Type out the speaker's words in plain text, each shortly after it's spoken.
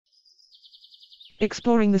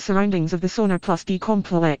exploring the surroundings of the Sónar+D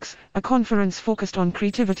complex, a conference focused on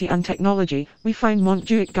creativity and technology. We found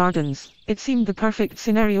Montjuïc Gardens. It seemed the perfect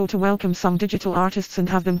scenario to welcome some digital artists and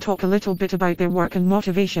have them talk a little bit about their work and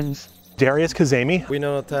motivations. Darius Kazemi.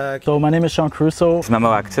 So my name is Sean Crusoe.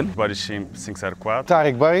 Odyssey 504.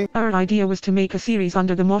 Tarek Bay. Our idea was to make a series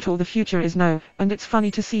under the motto "The future is now," and it's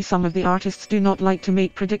funny to see some of the artists do not like to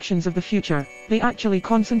make predictions of the future. They actually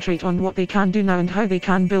concentrate on what they can do now and how they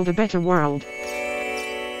can build a better world.